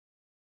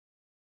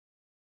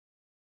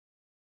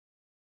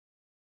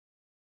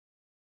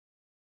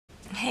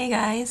Hey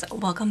guys,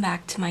 welcome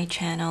back to my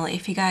channel.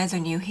 If you guys are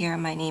new here,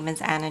 my name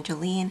is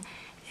Jolene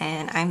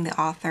and I'm the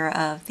author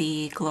of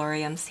the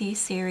Glorium Sea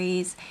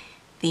series,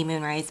 the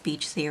Moonrise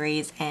Beach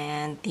series,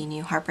 and the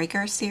new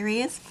Heartbreaker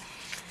series.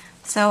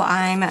 So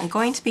I'm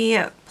going to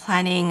be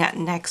planning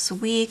next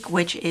week,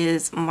 which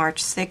is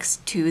March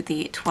 6th to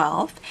the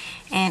 12th,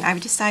 and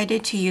I've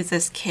decided to use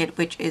this kit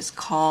which is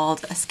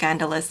called A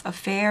Scandalous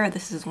Affair.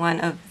 This is one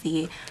of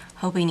the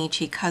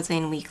Hobonichi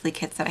cousin weekly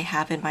kits that I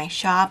have in my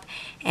shop,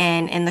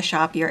 and in the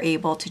shop you're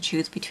able to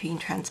choose between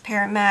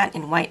transparent matte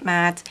and white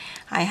matte.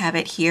 I have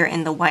it here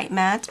in the white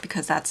matte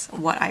because that's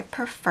what I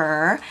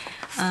prefer.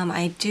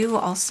 I do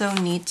also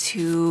need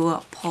to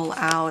pull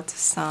out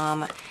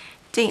some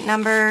date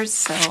numbers,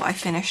 so I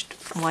finished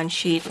one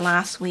sheet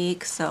last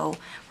week, so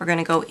we're going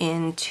to go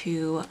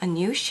into a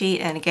new sheet,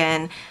 and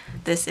again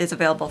this is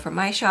available from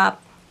my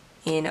shop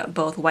in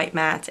both white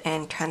matte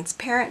and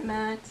transparent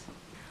matte.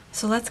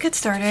 So let's get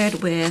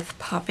started with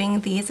popping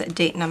these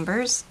date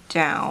numbers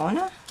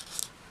down.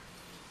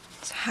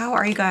 So how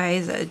are you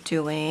guys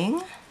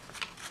doing?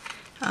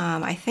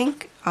 I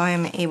think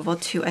I'm able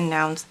to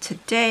announce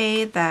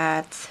today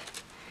that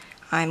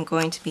I'm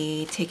going to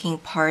be taking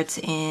part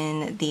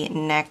in the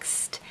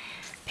next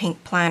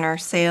Pink Planner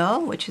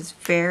sale, which is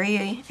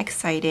very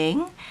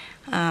exciting.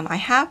 I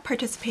have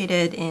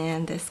participated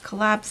in this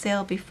collab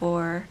sale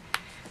before.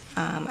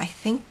 I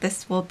think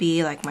this will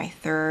be like my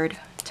third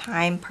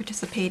time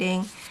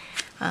participating,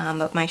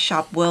 but my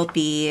shop will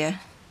be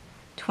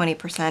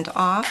 20%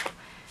 off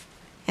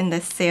in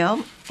this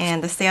sale,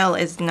 and the sale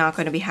is not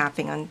going to be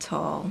happening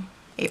until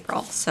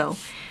April. So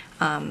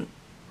I'm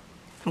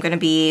going to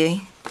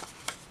be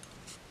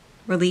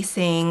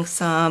releasing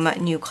some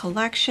new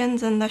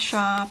collections in the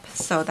shop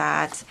so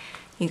that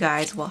you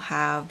guys will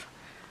have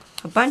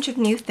a bunch of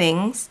new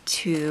things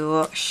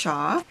to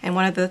shop. And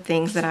one of the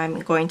things that I'm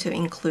going to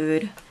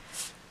include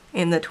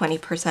in the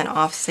 20%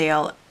 off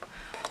sale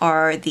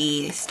are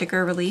the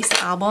sticker release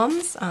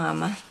albums.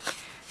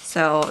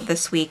 So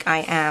this week I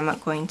am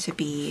going to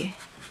be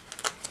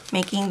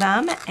making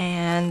them,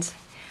 and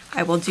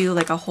I will do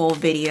like a whole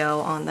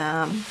video on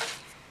them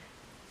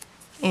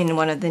in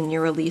one of the new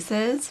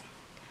releases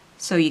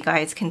so you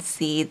guys can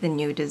see the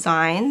new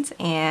designs,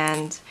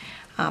 and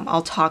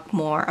I'll talk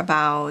more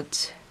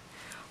about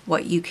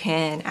what you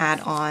can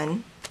add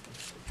on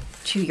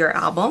to your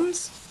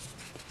albums.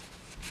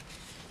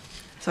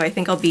 So I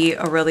think it'll be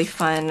a really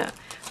fun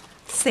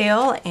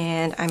sale,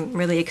 and I'm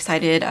really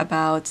excited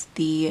about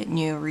the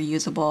new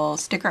reusable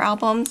sticker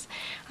albums.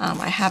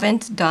 I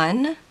haven't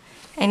done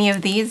any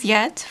of these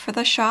yet for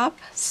the shop,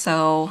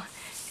 so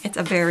it's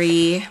a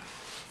very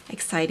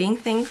exciting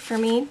thing for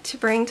me to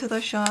bring to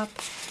the shop.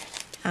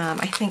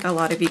 I think a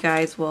lot of you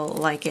guys will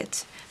like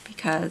it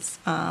because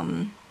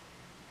I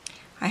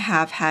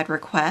have had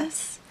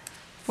requests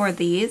for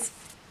these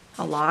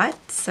a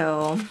lot,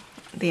 so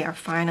they are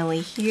finally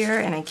here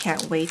and I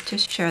can't wait to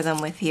share them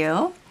with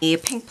you. The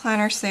Pink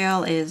Planner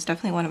sale is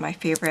definitely one of my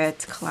favorite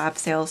collab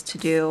sales to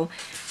do.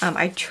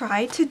 I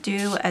try to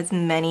do as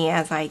many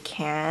as I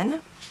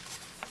can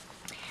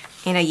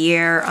in a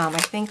year. I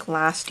think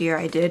last year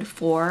I did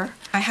 4.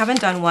 I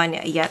haven't done one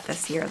yet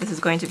this year. This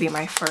is going to be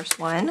my first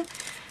one.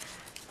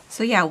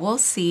 So yeah, we'll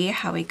see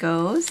how it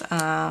goes.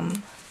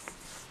 The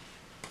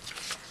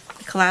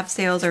collab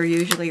sales are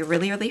usually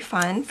really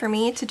fun for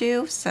me to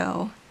do,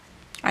 so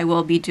I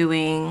will be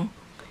doing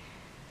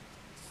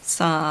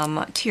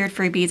some tiered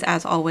freebies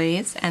as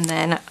always, and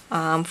then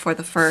for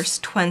the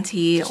first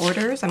 20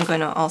 orders I'm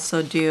going to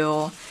also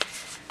do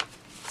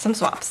some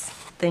swaps.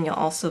 Then you'll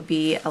also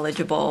be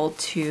eligible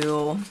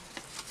to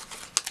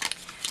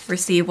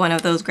receive one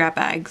of those grab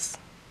bags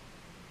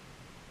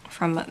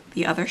from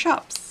the other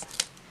shops.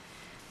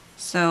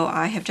 So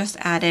I have just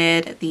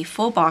added the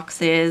full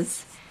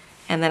boxes,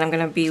 and then I'm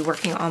going to be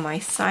working on my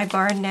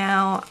sidebar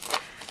now.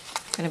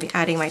 I'm going to be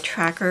adding my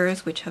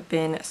trackers, which have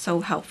been so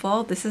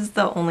helpful. This is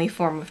the only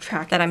form of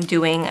track that I'm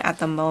doing at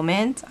the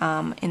moment.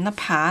 In the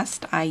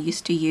past, I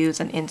used to use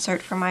an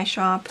insert from my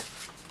shop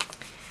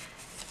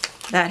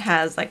that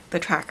has like the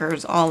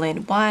trackers all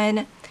in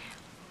one,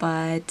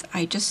 but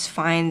I just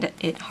find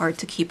it hard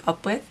to keep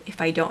up with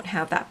if I don't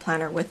have that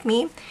planner with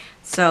me.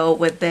 So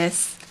with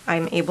this,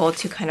 I'm able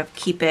to kind of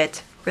keep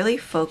it really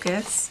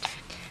focused,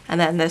 and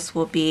then this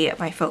will be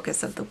my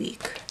focus of the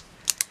week.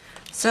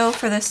 So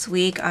for this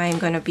week, I'm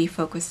going to be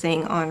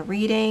focusing on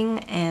reading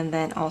and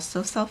then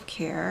also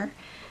self-care.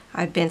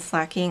 I've been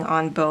slacking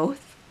on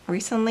both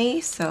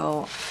recently,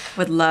 so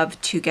would love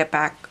to get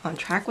back on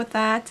track with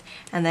that.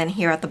 And then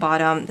here at the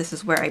bottom, this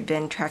is where I've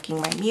been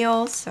tracking my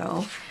meals,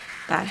 so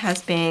that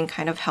has been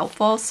kind of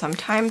helpful.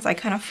 Sometimes I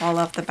kind of fall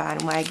off the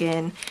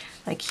bandwagon,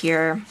 like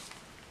here,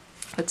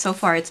 but so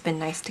far it's been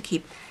nice to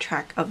keep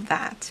track of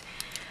that.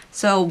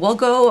 So we'll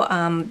go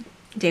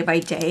day by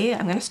day.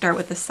 I'm going to start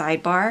with the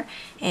sidebar,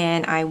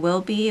 and I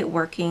will be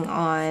working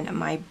on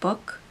my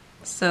book.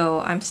 So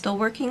I'm still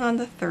working on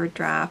the 3rd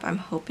draft. I'm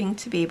hoping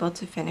to be able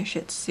to finish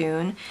it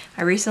soon.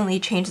 I recently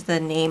changed the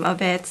name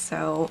of it,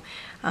 so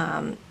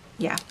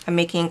yeah, I'm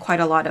making quite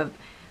a lot of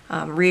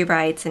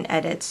rewrites and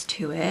edits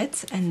to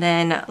it. And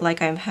then,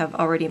 like I have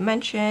already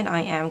mentioned,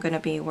 I am going to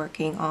be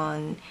working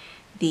on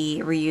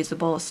the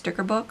reusable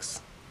sticker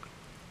books.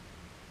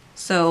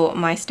 So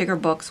my sticker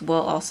books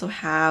will also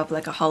have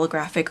like a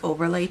holographic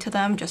overlay to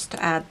them just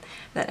to add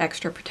that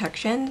extra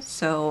protection.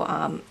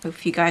 So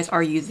if you guys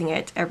are using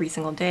it every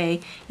single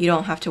day, you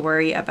don't have to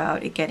worry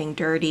about it getting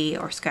dirty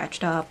or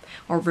scratched up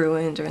or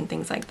ruined or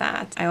things like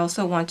that. I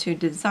also want to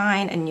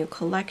design a new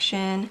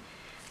collection,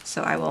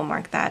 so I will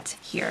mark that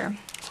here.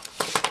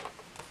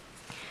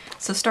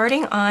 So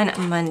starting on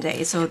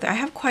Monday, so I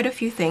have quite a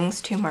few things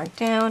to mark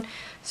down,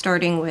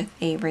 starting with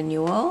a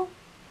renewal.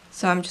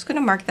 So I'm just going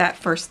to mark that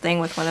first thing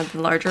with one of the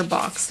larger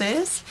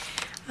boxes.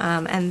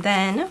 And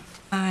then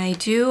I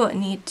do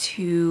need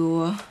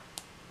to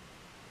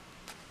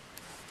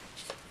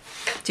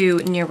do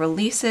new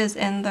releases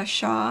in the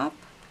shop.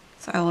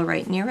 So I will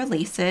write new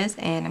releases,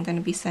 and I'm going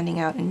to be sending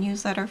out a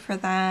newsletter for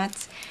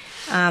that.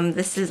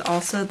 This is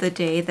also the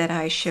day that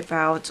I ship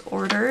out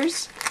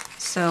orders.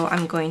 So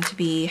I'm going to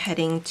be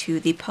heading to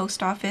the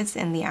post office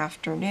in the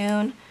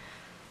afternoon.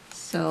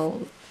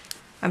 So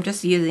I'm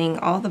just using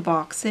all the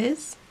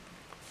boxes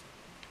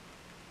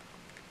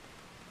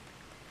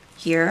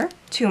here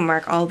to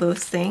mark all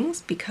those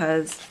things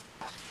because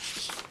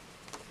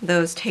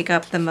those take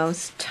up the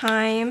most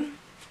time.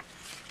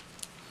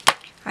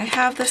 I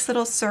have this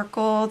little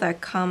circle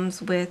that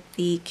comes with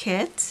the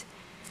kit,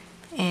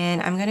 and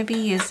I'm going to be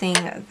using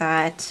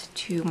that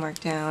to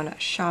mark down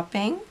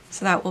shopping.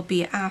 So that will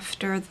be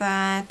after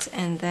that.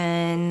 And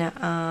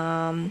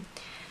then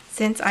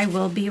since I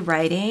will be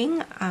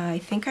writing, I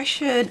think I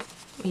should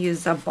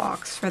use a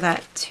box for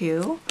that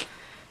too.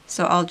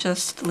 So I'll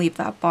just leave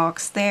that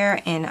box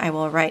there and I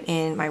will write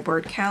in my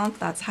word count.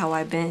 That's how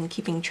I've been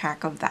keeping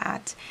track of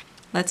that.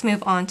 Let's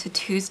move on to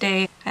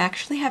Tuesday. I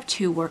actually have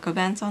 2 work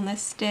events on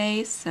this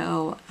day.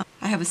 So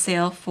I have a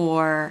sale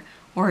for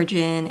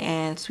Origin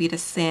and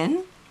Sweetest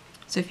Sin.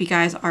 So if you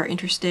guys are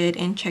interested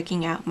in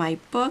checking out my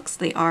books,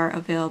 they are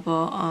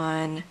available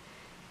on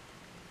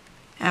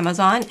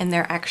Amazon, and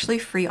they're actually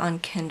free on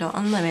Kindle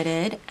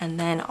Unlimited. And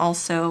then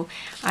also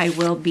I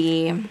will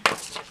be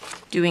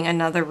doing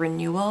another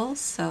renewal,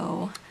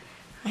 so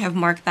I have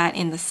marked that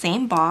in the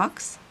same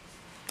box.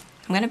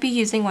 I'm going to be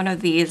using one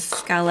of these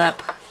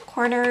scallop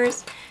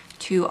corners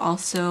to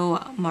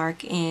also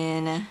mark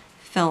in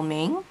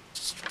filming.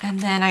 And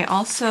then I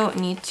also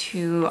need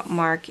to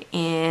mark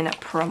in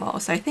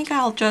promo. So I think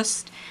I'll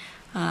just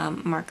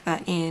mark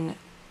that in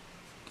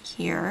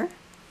here.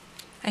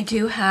 I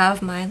do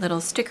have my little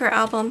sticker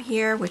album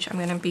here, which I'm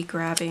going to be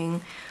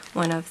grabbing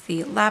one of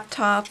the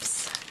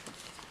laptops.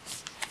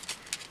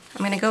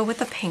 I'm going to go with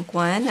the pink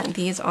one.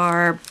 These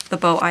are the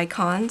bow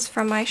icons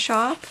from my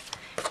shop.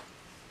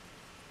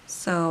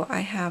 So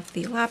I have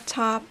the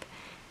laptop,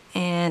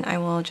 and I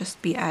will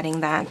just be adding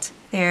that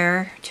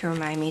there to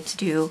remind me to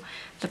do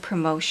the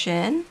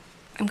promotion.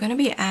 I'm going to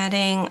be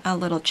adding a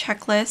little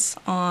checklist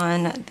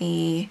on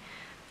the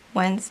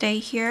Wednesday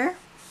here.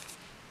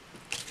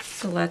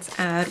 So let's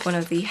add one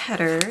of the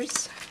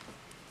headers.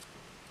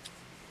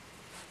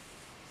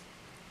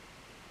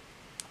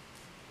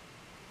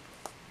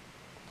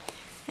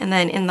 And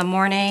then in the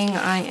morning,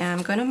 I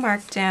am going to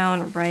mark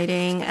down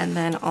writing and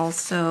then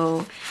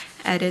also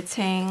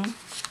editing.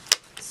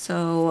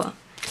 So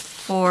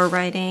for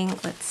writing,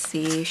 let's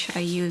see, should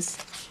I use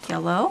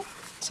yellow?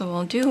 So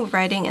we'll do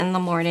writing in the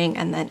morning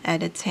and then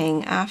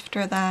editing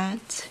after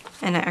that.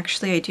 And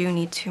actually I do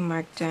need to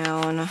mark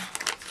down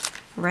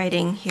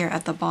writing here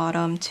at the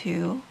bottom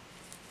too.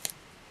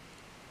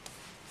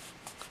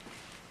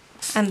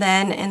 And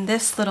then in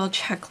this little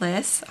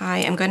checklist, I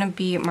am going to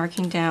be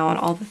marking down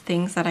all the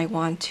things that I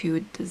want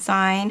to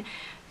design.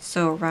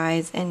 So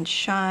rise and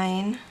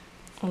shine,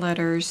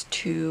 letters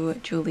to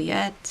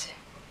Juliet,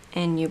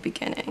 and new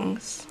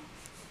beginnings.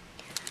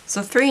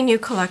 So 3 new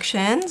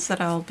collections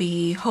that I'll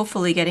be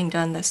hopefully getting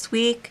done this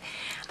week.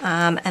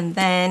 And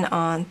then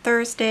on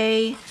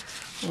Thursday,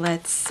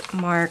 let's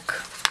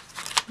mark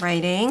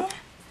writing.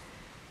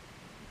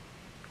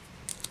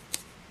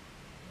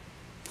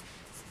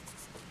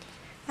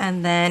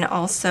 And then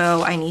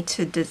also I need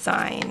to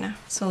design.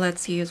 So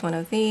let's use one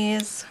of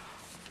these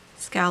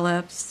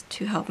scallops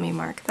to help me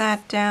mark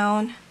that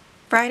down.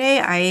 Friday,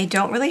 I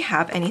don't really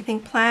have anything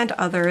planned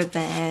other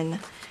than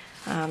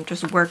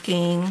just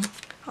working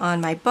on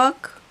my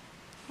book.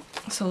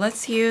 So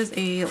let's use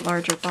a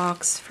larger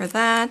box for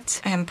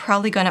that. I'm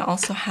probably going to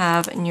also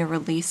have new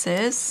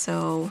releases,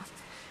 so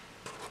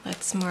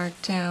let's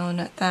mark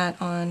down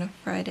that on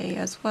Friday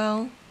as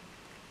well.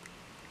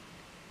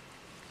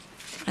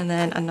 And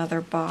then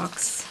another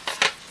box.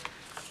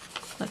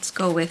 Let's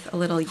go with a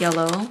little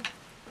yellow.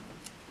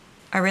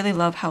 I really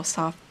love how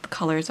soft the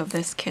colors of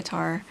this kit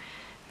are.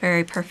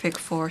 Very perfect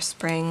for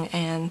spring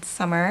and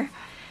summer.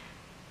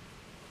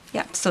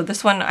 Yeah, so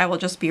this one I will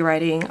just be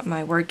writing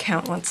my word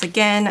count once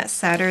again.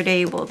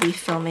 Saturday we'll be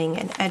filming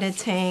and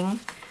editing.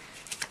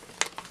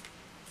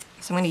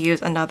 So I'm going to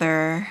use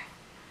another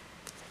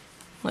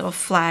little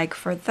flag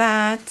for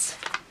that.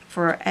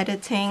 For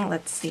editing,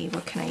 let's see,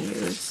 what can I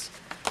use?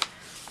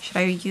 Should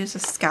I use a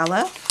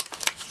scallop?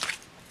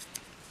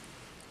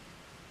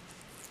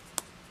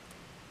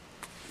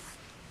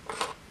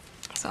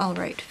 So I'll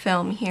write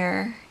film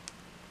here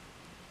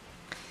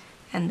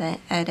and then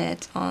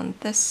edit on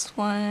this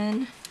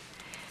one.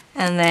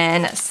 And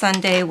then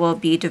Sunday will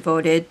be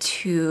devoted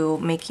to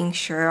making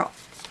sure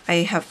I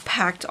have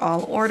packed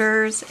all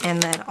orders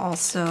and then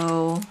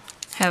also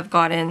have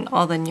gotten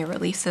all the new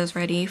releases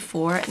ready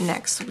for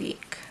next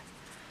week.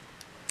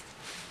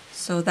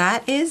 So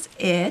that is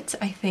it,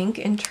 I think,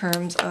 in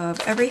terms of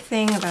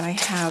everything that I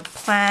have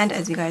planned.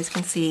 As you guys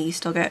can see, you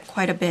still get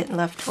quite a bit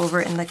left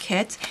over in the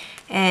kit.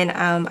 And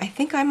I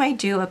think I might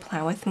do a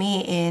plan with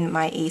me in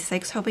my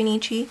A6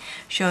 Hobonichi,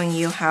 showing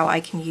you how I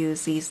can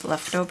use these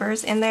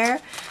leftovers in there.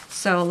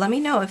 So let me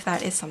know if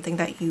that is something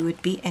that you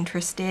would be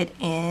interested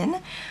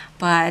in.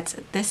 But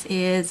this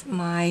is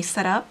my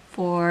setup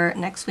for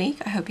next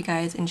week. I hope you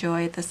guys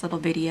enjoyed this little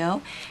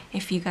video.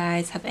 If you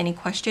guys have any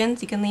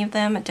questions, you can leave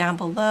them down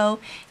below.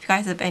 If you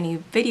guys have any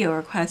video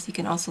requests, you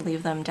can also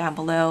leave them down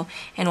below.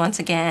 And once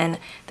again,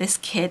 this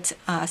kit,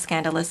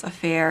 Scandalous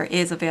Affair,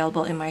 is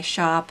available in my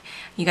shop.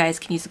 You guys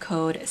can use the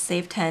code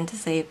SAVE10 to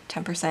save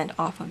 10%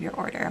 off of your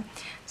order.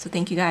 So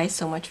thank you guys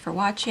so much for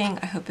watching.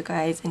 I hope you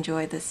guys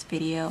enjoyed this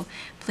video.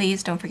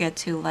 Please don't forget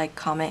to like,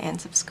 comment,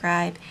 and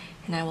subscribe.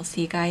 And I will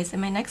see you guys in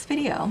my next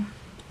video.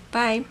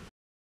 Bye!